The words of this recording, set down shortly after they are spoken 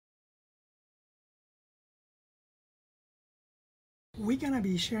We're gonna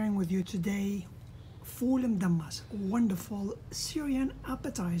be sharing with you today فول مدمس, a wonderful Syrian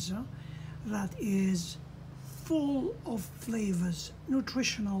appetizer that is full of flavors,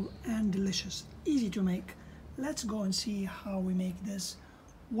 nutritional and delicious, easy to make. Let's go and see how we make this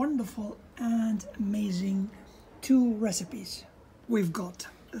wonderful and amazing two recipes. We've got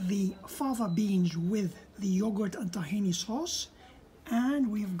the fava beans with the yogurt and tahini sauce,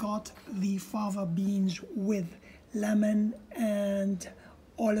 and we've got the fava beans with lemon and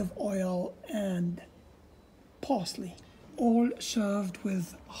olive oil and parsley, all served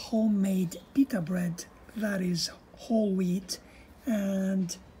with homemade pita bread that is whole wheat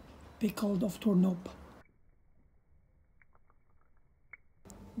and pickled of turnip.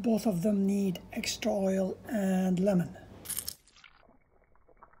 Both of them need extra oil and lemon.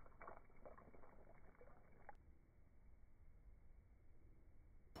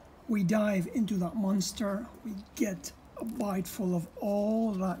 We dive into that monster, we get a bite full of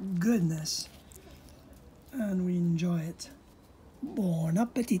all that goodness, and we enjoy it. Bon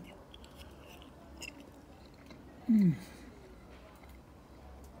appetit!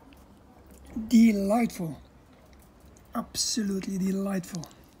 Delightful, absolutely delightful.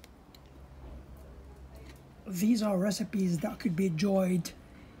 These are recipes that could be enjoyed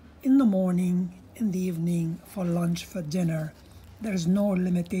in the morning, in the evening, for lunch, for dinner. There's no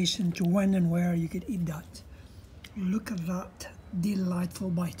limitation to when and where you could eat that. Look at that delightful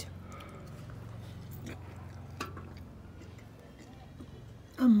bite.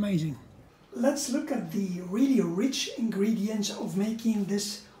 Amazing. Let's look at the really rich ingredients of making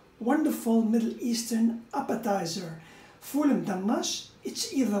this wonderful Middle Eastern appetizer. Ful mdammas,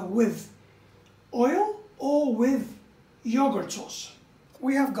 it's either with oil or with yogurt sauce.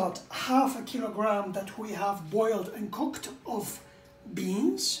 We have got half a kilogram that we have boiled and cooked of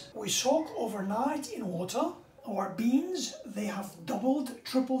beans. We soak overnight in water. Our beans, they have doubled,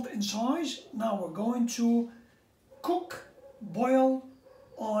 tripled in size. Now we're going to cook, boil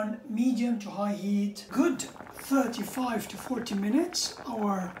on medium to high heat. Good 35 to 40 minutes.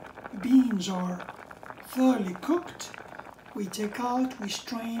 Our beans are thoroughly cooked. We take out, we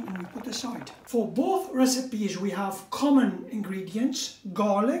strain, and we put aside. For both recipes, we have common ingredients: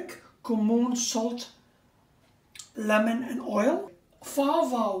 garlic, cumin, salt, lemon, and oil.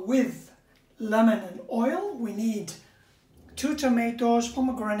 Fava with lemon and oil, we need 2 tomatoes,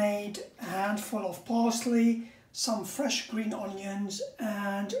 pomegranate, a handful of parsley, some fresh green onions,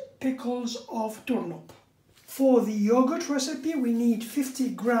 and pickles of turnip. For the yogurt recipe, we need 50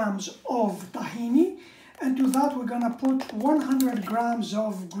 grams of tahini, and to that we're gonna put 100 grams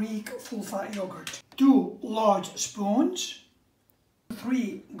of Greek full-fat yogurt, 2 large spoons,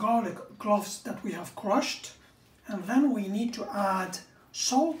 3 garlic cloves that we have crushed, and then we need to add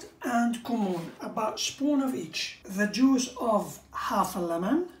salt and cumin, about a spoon of each, the juice of half a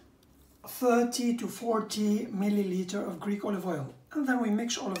lemon, 30 to 40 milliliter of Greek olive oil, and then we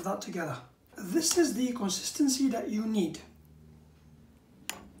mix all of that together. This is the consistency that you need.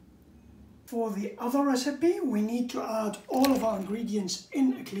 For the other recipe, we need to add all of our ingredients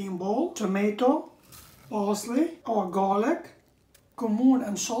in a clean bowl: tomato, parsley, our garlic, cumin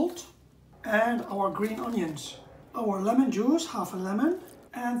and salt, and our green onions, our lemon juice, half a lemon,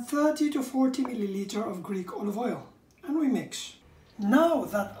 and 30 to 40 milliliter of Greek olive oil, and we mix. Now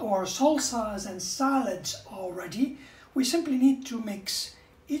that our salsas and salads are ready, we simply need to mix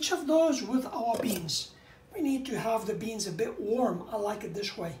each of those with our beans. We need to have the beans a bit warm. I like it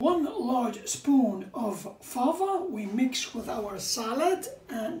this way. 1 large spoon of fava we mix with our salad,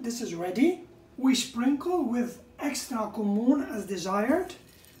 and this is ready. We sprinkle with extra cumin as desired.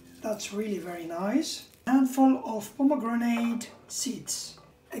 That's really very nice. Handful of pomegranate seeds.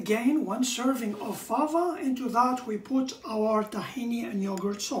 Again, 1 serving of fava. Into that we put our tahini and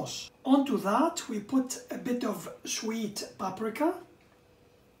yogurt sauce. Onto that we put a bit of sweet paprika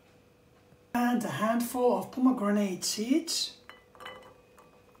and a handful of pomegranate seeds,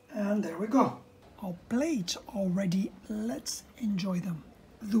 and there we go. Our plates are ready. Let's enjoy them.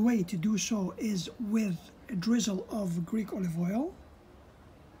 The way to do so is with a drizzle of Greek olive oil,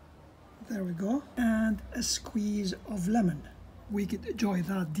 there we go, and a squeeze of lemon. We could enjoy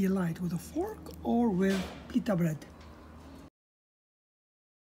that delight with a fork or with pita bread.